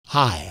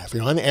Hi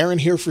everyone, Aaron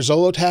here for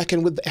Zollotech,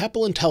 and with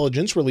Apple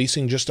Intelligence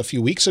releasing just a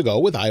few weeks ago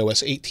with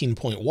iOS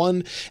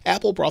 18.1,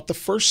 Apple brought the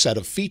first set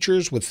of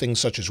features with things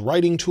such as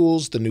writing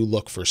tools, the new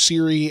look for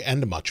Siri,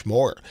 and much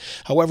more.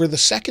 However, the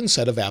second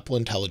set of Apple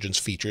Intelligence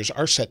features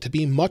are set to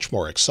be much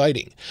more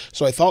exciting,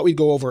 so I thought we'd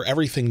go over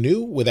everything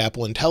new with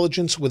Apple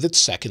Intelligence with its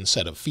second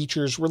set of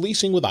features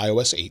releasing with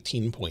iOS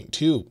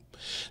 18.2.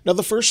 Now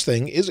the first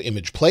thing is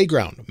Image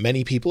Playground.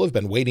 Many people have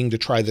been waiting to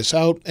try this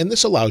out, and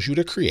this allows you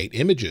to create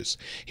images.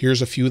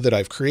 Here's a few that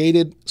I've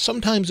created.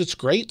 Sometimes it's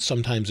great,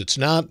 sometimes it's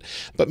not,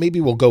 but maybe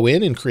we'll go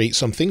in and create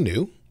something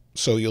new.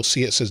 So you'll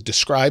see it says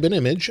describe an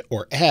image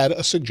or add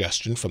a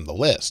suggestion from the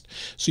list.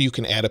 So you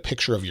can add a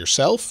picture of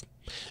yourself,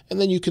 and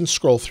then you can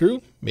scroll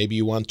through. Maybe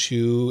you want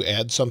to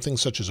add something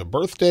such as a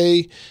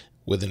birthday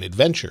with an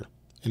adventure.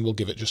 And we'll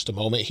give it just a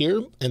moment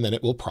here, and then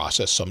it will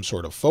process some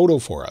sort of photo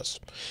for us.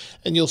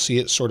 And you'll see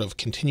it sort of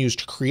continues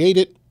to create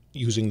it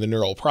using the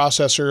neural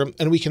processor,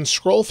 and we can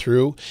scroll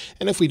through,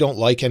 and if we don't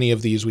like any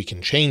of these, we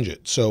can change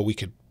it. So we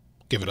could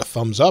give it a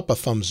thumbs up, a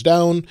thumbs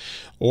down,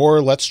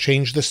 or let's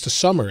change this to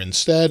summer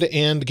instead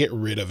and get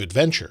rid of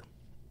adventure.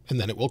 And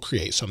then it will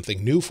create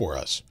something new for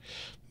us.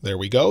 There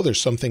we go.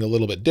 There's something a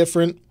little bit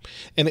different,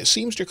 and it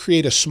seems to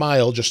create a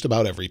smile just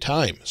about every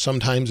time.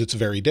 Sometimes it's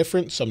very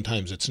different,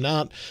 sometimes it's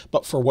not,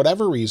 but for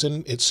whatever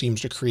reason, it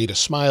seems to create a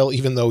smile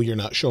even though you're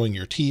not showing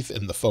your teeth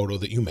in the photo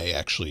that you may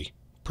actually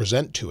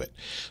present to it.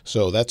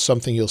 So that's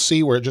something you'll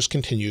see where it just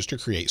continues to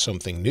create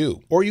something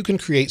new. Or you can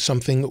create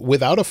something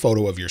without a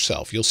photo of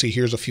yourself. You'll see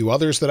here's a few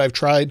others that I've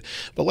tried,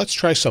 but let's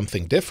try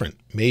something different.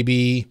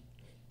 Maybe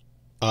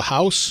a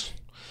house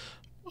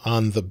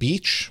on the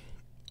beach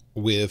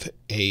with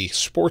a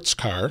sports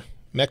car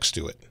next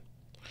to it.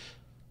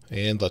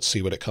 And let's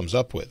see what it comes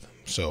up with.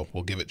 So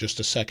we'll give it just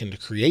a second to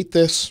create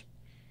this.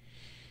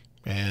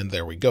 And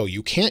there we go.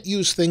 You can't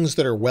use things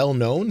that are well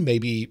known,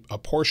 maybe a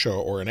Porsche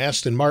or an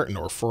Aston Martin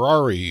or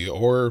Ferrari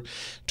or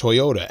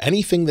Toyota.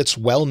 Anything that's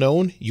well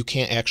known, you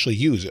can't actually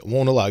use. It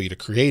won't allow you to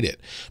create it.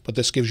 But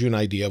this gives you an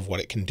idea of what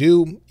it can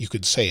do. You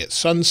could say it's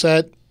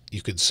sunset.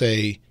 You could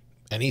say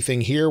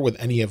anything here with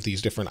any of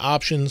these different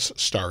options,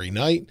 starry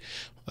night.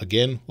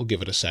 Again, we'll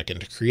give it a second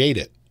to create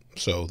it.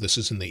 So this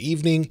is in the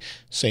evening,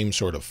 same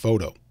sort of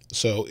photo.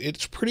 So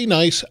it's pretty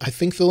nice. I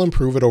think they'll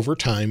improve it over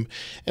time.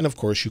 And of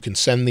course, you can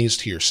send these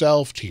to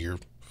yourself, to your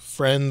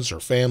friends or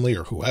family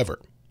or whoever.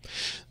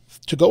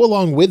 To go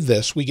along with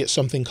this, we get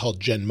something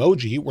called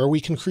Genmoji, where we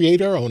can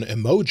create our own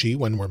emoji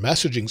when we're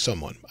messaging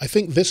someone. I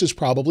think this is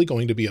probably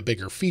going to be a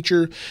bigger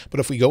feature, but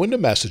if we go into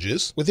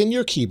messages, within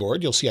your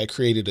keyboard, you'll see I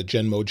created a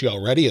Genmoji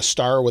already, a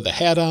star with a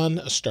hat on,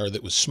 a star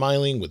that was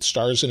smiling with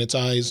stars in its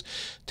eyes.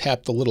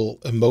 Tap the little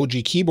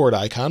emoji keyboard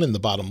icon in the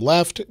bottom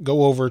left,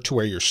 go over to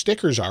where your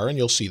stickers are, and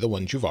you'll see the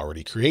ones you've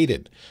already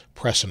created.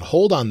 Press and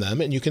hold on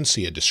them, and you can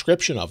see a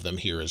description of them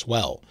here as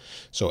well.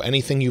 So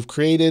anything you've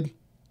created,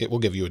 it will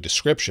give you a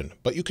description,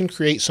 but you can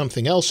create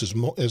something else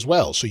as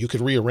well. So you could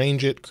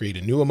rearrange it, create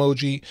a new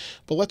emoji,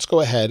 but let's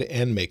go ahead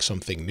and make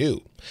something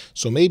new.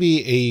 So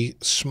maybe a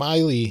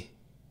smiley,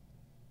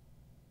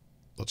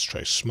 let's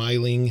try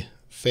smiling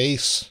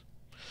face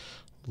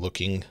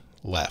looking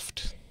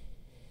left.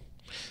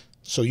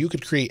 So you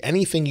could create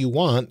anything you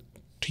want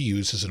to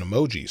use as an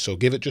emoji. So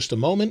give it just a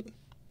moment.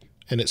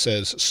 And it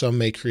says some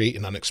may create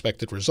an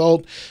unexpected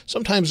result.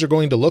 Sometimes they're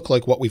going to look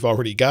like what we've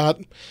already got.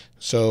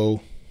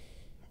 So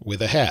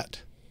with a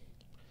hat.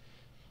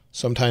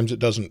 Sometimes it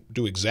doesn't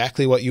do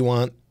exactly what you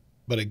want,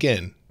 but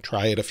again,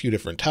 try it a few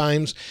different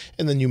times,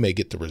 and then you may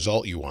get the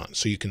result you want.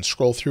 So you can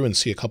scroll through and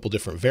see a couple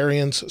different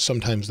variants.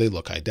 Sometimes they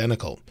look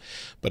identical.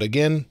 But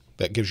again,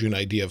 that gives you an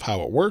idea of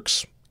how it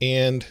works,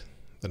 and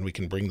then we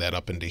can bring that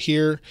up into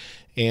here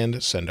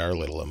and send our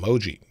little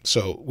emoji.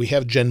 So we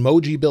have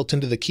Genmoji built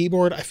into the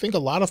keyboard. I think a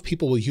lot of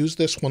people will use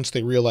this once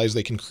they realize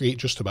they can create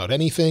just about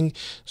anything.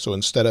 So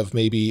instead of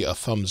maybe a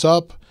thumbs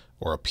up,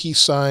 or a peace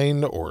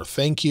sign, or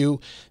thank you,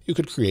 you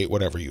could create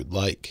whatever you'd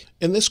like.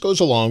 And this goes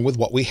along with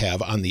what we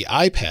have on the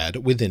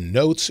iPad within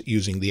Notes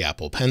using the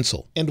Apple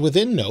Pencil. And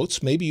within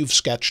Notes, maybe you've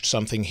sketched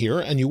something here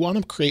and you want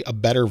to create a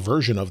better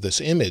version of this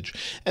image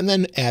and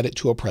then add it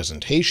to a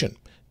presentation.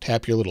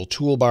 Tap your little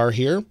toolbar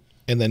here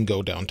and then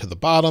go down to the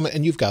bottom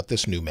and you've got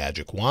this new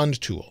Magic Wand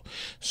tool.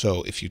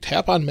 So if you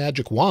tap on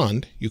Magic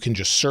Wand, you can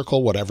just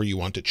circle whatever you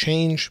want to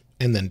change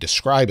and then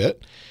describe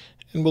it.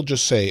 And we'll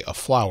just say a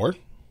flower.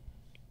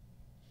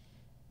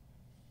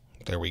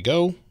 There we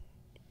go.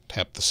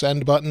 Tap the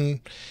send button,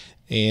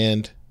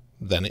 and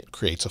then it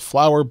creates a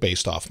flower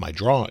based off my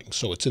drawing.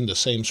 So it's in the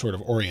same sort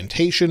of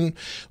orientation.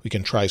 We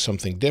can try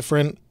something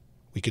different.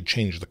 We could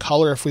change the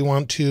color if we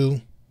want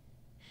to.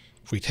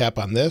 If we tap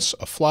on this,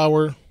 a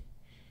flower,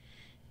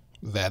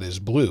 that is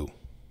blue.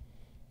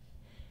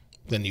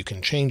 Then you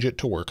can change it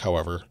to work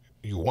however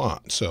you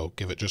want. So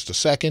give it just a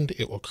second,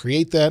 it will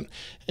create that,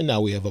 and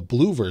now we have a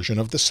blue version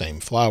of the same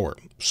flower.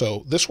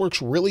 So this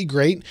works really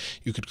great.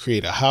 You could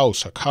create a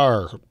house, a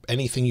car,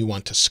 anything you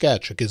want to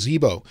sketch, a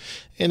gazebo,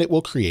 and it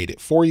will create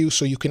it for you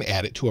so you can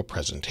add it to a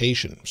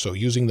presentation. So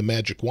using the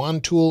magic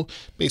wand tool,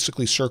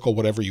 basically circle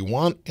whatever you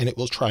want and it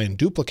will try and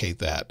duplicate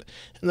that.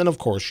 And then of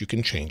course you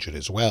can change it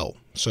as well.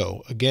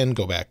 So again,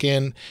 go back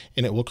in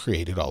and it will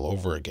create it all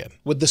over again.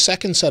 With the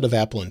second set of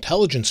Apple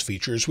Intelligence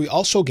features, we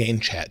also gain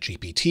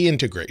ChatGPT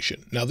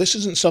integration. Now this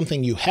isn't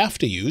something you have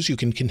to use. You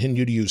can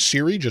continue to use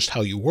Siri just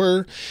how you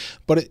were,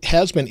 but it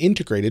has been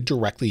integrated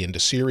directly into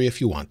Siri if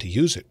you want to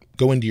use it.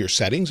 Go into your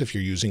settings if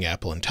you're using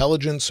Apple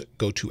Intelligence,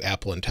 go to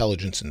Apple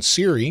Intelligence and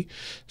Siri,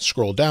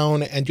 scroll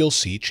down and you'll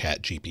see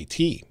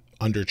ChatGPT.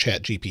 Under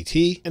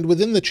ChatGPT, and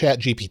within the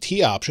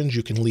ChatGPT options,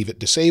 you can leave it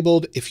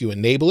disabled. If you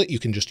enable it, you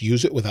can just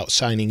use it without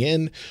signing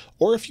in,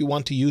 or if you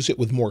want to use it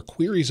with more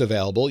queries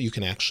available, you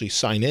can actually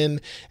sign in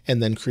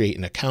and then create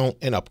an account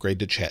and upgrade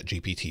to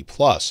ChatGPT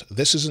Plus.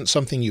 This isn't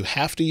something you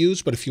have to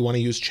use, but if you want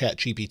to use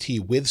ChatGPT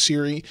with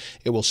Siri,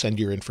 it will send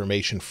your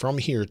information from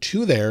here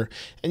to there,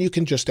 and you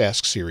can just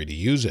ask Siri to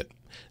use it.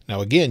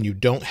 Now again, you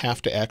don't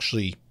have to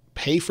actually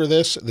pay for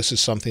this. This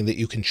is something that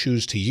you can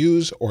choose to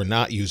use or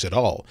not use at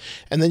all.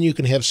 And then you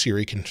can have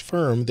Siri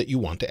confirm that you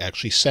want to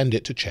actually send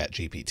it to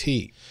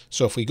ChatGPT.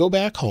 So if we go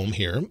back home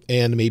here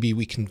and maybe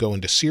we can go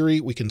into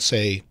Siri, we can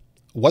say,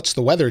 "What's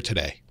the weather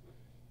today?"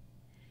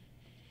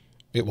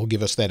 It will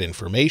give us that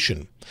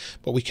information.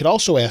 But we could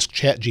also ask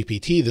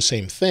ChatGPT the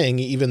same thing,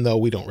 even though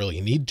we don't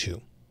really need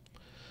to.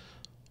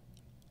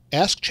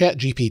 Ask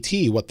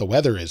ChatGPT what the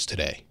weather is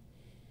today.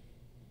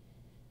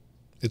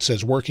 It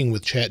says working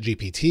with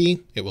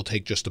ChatGPT. It will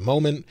take just a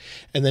moment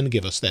and then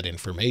give us that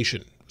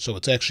information. So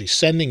it's actually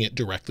sending it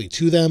directly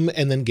to them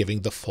and then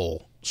giving the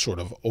full sort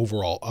of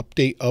overall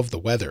update of the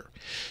weather.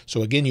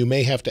 So again, you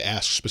may have to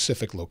ask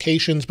specific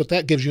locations, but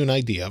that gives you an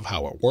idea of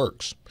how it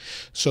works.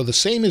 So the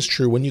same is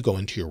true when you go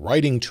into your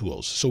writing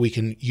tools. So we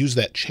can use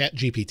that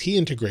ChatGPT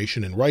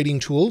integration in writing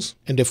tools.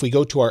 And if we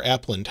go to our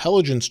Apple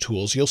Intelligence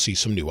tools, you'll see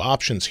some new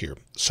options here.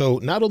 So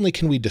not only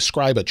can we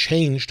describe a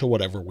change to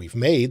whatever we've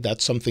made,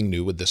 that's something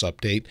new with this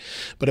update,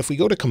 but if we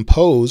go to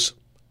compose,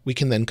 we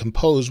can then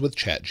compose with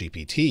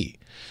ChatGPT.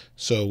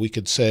 So we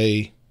could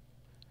say,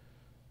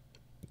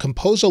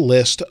 compose a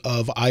list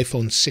of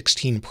iPhone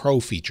 16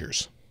 Pro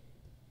features.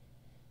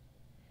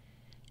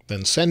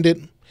 Then send it.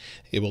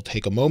 It will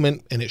take a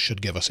moment and it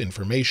should give us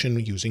information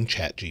using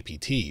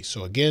ChatGPT.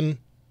 So again,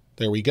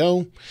 there we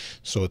go.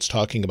 So it's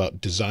talking about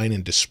design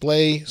and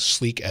display,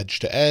 sleek edge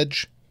to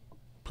edge,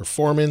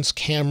 performance,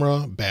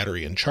 camera,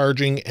 battery and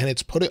charging, and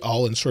it's put it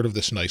all in sort of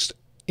this nice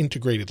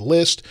integrated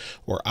list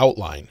or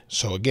outline.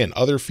 So again,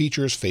 other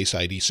features, Face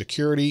ID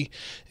security,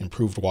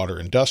 improved water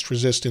and dust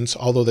resistance,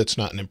 although that's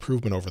not an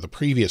improvement over the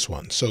previous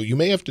one. So you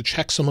may have to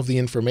check some of the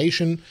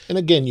information. And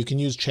again, you can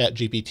use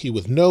ChatGPT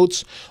with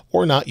notes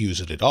or not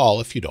use it at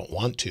all if you don't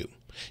want to.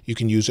 You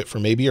can use it for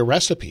maybe a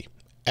recipe.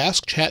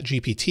 Ask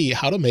ChatGPT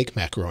how to make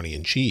macaroni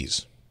and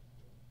cheese.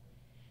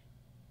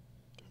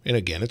 And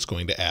again, it's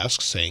going to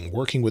ask, saying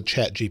working with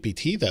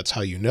ChatGPT, that's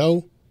how you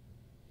know.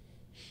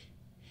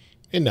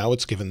 And now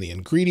it's given the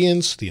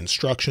ingredients, the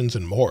instructions,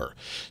 and more.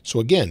 So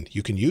again,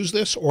 you can use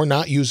this or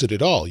not use it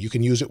at all. You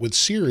can use it with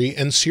Siri,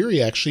 and Siri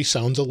actually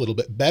sounds a little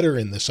bit better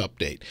in this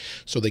update.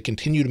 So they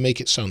continue to make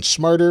it sound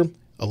smarter,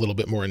 a little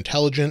bit more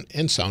intelligent,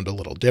 and sound a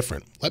little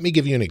different. Let me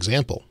give you an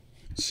example.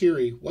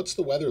 Siri, what's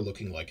the weather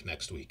looking like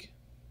next week?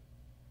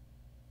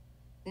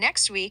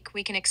 Next week,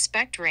 we can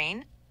expect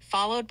rain,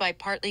 followed by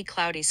partly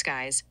cloudy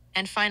skies,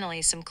 and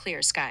finally some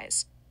clear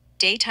skies.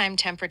 Daytime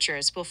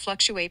temperatures will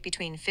fluctuate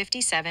between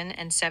 57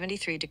 and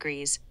 73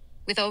 degrees,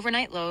 with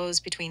overnight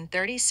lows between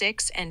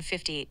 36 and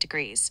 58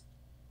 degrees.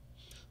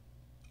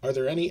 Are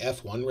there any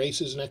F1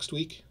 races next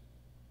week?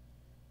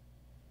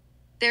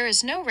 There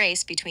is no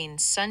race between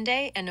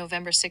Sunday and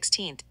November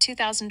 16th,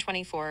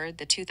 2024.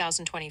 The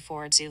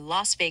 2024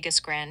 Las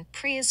Vegas Grand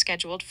Prix is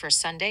scheduled for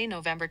Sunday,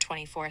 November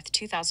 24th,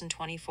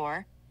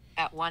 2024.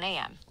 At 1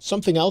 a.m.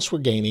 Something else we're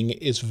gaining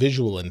is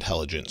visual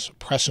intelligence.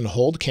 Press and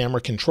hold camera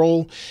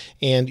control,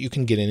 and you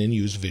can get in and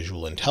use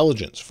visual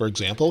intelligence. For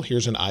example,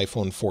 here's an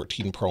iPhone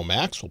 14 Pro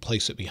Max. We'll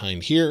place it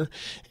behind here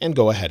and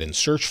go ahead and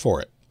search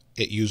for it.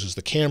 It uses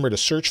the camera to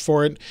search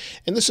for it,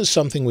 and this is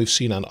something we've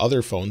seen on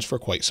other phones for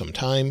quite some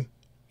time.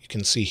 You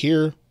can see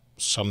here,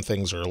 some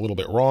things are a little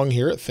bit wrong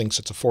here. It thinks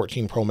it's a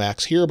 14 Pro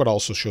Max here, but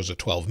also shows a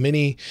 12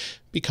 mini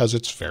because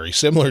it's very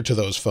similar to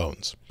those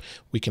phones.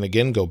 We can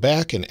again go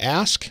back and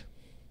ask.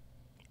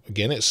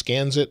 Again, it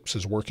scans it,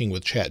 says working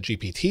with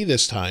ChatGPT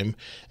this time,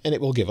 and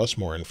it will give us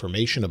more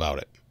information about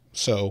it.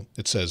 So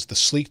it says the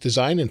sleek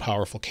design and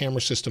powerful camera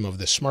system of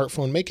this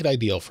smartphone make it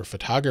ideal for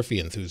photography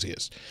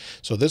enthusiasts.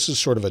 So this is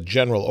sort of a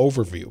general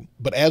overview,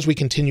 but as we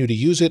continue to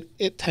use it,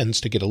 it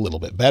tends to get a little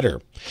bit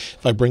better.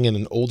 If I bring in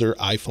an older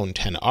iPhone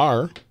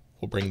XR,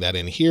 we'll bring that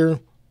in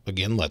here.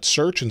 Again, let's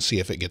search and see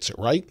if it gets it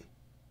right.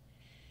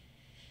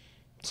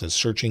 It says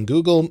searching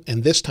Google,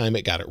 and this time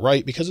it got it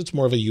right because it's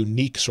more of a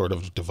unique sort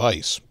of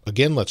device.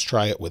 Again, let's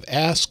try it with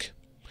Ask.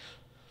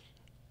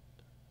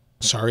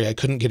 Sorry, I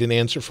couldn't get an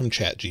answer from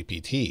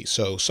ChatGPT.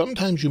 So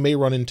sometimes you may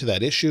run into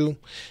that issue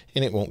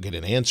and it won't get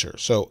an answer.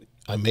 So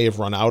I may have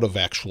run out of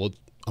actual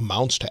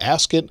amounts to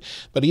ask it,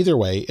 but either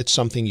way, it's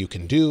something you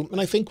can do. And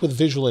I think with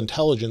visual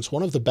intelligence,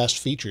 one of the best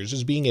features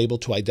is being able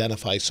to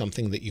identify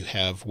something that you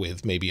have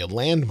with maybe a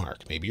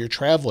landmark. Maybe you're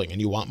traveling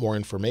and you want more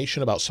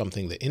information about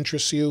something that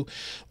interests you.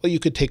 Well, you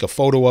could take a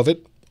photo of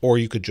it, or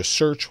you could just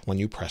search when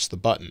you press the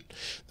button.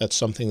 That's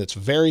something that's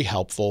very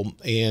helpful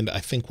and I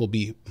think will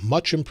be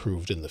much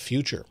improved in the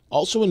future.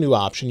 Also, a new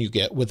option you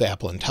get with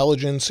Apple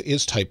Intelligence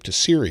is Type to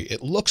Siri.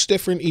 It looks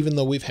different even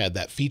though we've had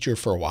that feature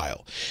for a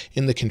while.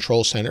 In the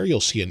Control Center,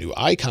 you'll see a new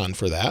icon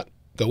for that.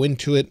 Go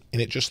into it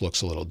and it just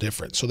looks a little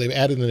different. So they've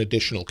added an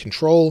additional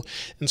control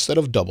instead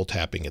of double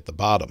tapping at the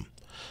bottom.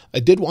 I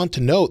did want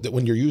to note that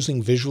when you're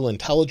using visual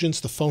intelligence,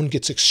 the phone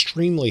gets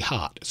extremely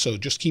hot. So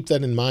just keep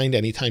that in mind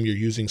anytime you're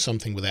using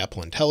something with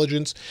Apple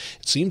Intelligence.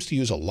 It seems to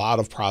use a lot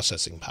of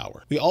processing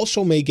power. We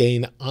also may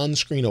gain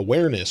on-screen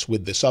awareness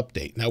with this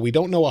update. Now, we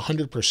don't know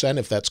 100%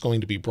 if that's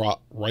going to be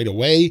brought right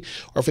away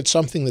or if it's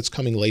something that's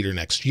coming later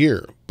next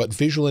year. But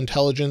visual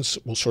intelligence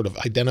will sort of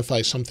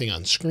identify something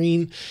on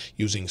screen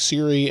using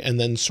Siri and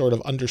then sort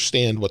of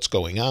understand what's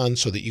going on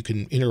so that you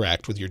can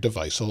interact with your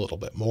device a little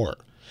bit more.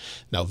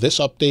 Now, this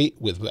update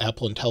with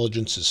Apple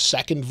Intelligence's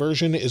second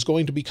version is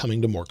going to be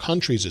coming to more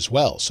countries as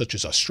well, such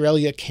as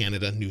Australia,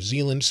 Canada, New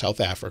Zealand, South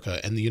Africa,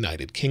 and the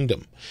United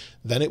Kingdom.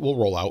 Then it will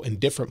roll out in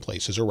different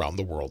places around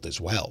the world as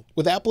well.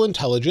 With Apple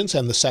Intelligence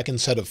and the second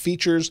set of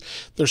features,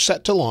 they're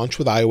set to launch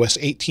with iOS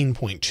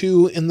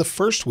 18.2 in the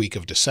first week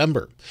of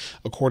December.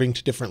 According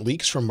to different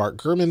leaks from Mark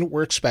Gurman,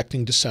 we're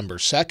expecting December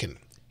 2nd.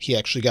 He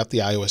actually got the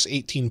iOS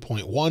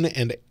 18.1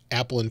 and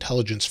Apple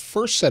Intelligence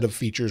first set of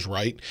features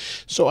right,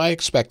 so I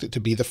expect it to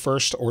be the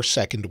first or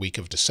second week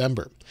of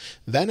December.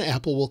 Then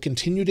Apple will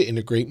continue to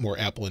integrate more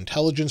Apple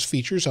Intelligence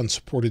features on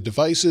supported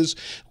devices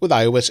with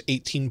iOS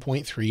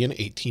 18.3 and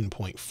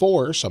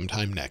 18.4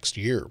 sometime next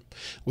year.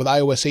 With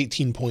iOS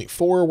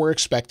 18.4, we're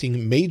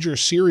expecting major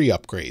Siri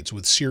upgrades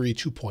with Siri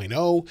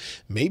 2.0.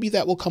 Maybe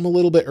that will come a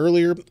little bit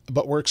earlier,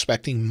 but we're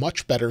expecting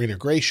much better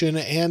integration,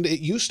 and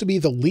it used to be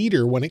the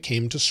leader when it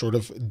came to sort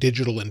of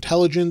digital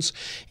intelligence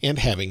and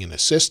having an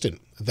assistant.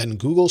 Then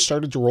Google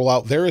started to roll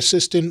out their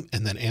assistant,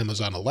 and then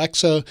Amazon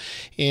Alexa,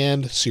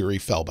 and Siri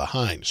fell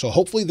behind. So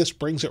hopefully this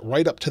brings it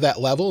right up to that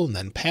level and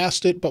then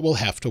past it, but we'll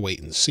have to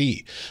wait and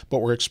see. But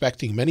we're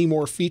expecting many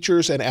more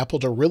features and Apple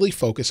to really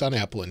focus on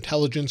Apple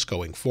Intelligence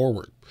going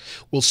forward.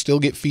 We'll still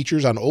get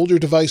features on older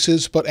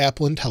devices, but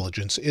Apple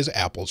Intelligence is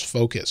Apple's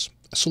focus.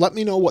 So let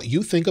me know what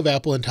you think of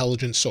Apple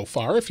Intelligence so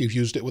far, if you've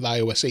used it with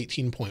iOS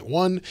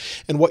 18.1,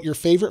 and what your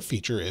favorite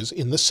feature is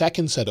in the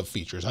second set of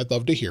features. I'd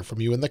love to hear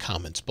from you in the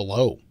comments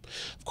below.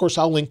 Of course,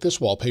 I'll link this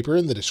wallpaper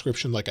in the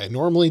description like I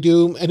normally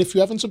do, and if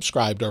you haven't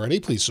subscribed already,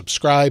 please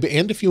subscribe,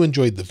 and if you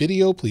enjoyed the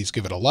video, please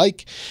give it a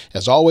like.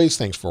 As always,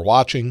 thanks for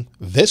watching.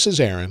 This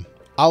is Aaron.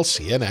 I'll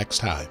see you next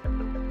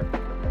time.